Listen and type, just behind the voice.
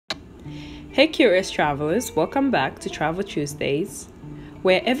Hey curious travelers, welcome back to Travel Tuesdays,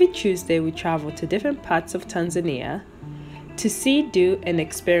 where every Tuesday we travel to different parts of Tanzania to see, do, and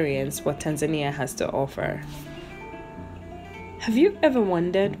experience what Tanzania has to offer. Have you ever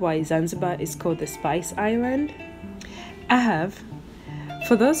wondered why Zanzibar is called the Spice Island? I have.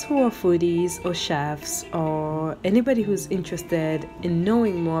 For those who are foodies or chefs or anybody who's interested in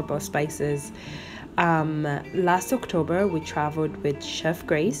knowing more about spices, last October we traveled with Chef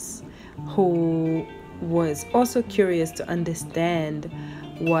Grace, who was also curious to understand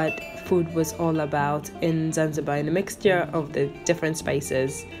what food was all about in Zanzibar and a mixture of the different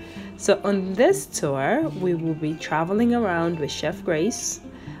spices. So on this tour, we will be traveling around with Chef Grace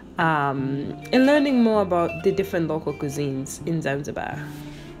and learning more about the different local cuisines in Zanzibar.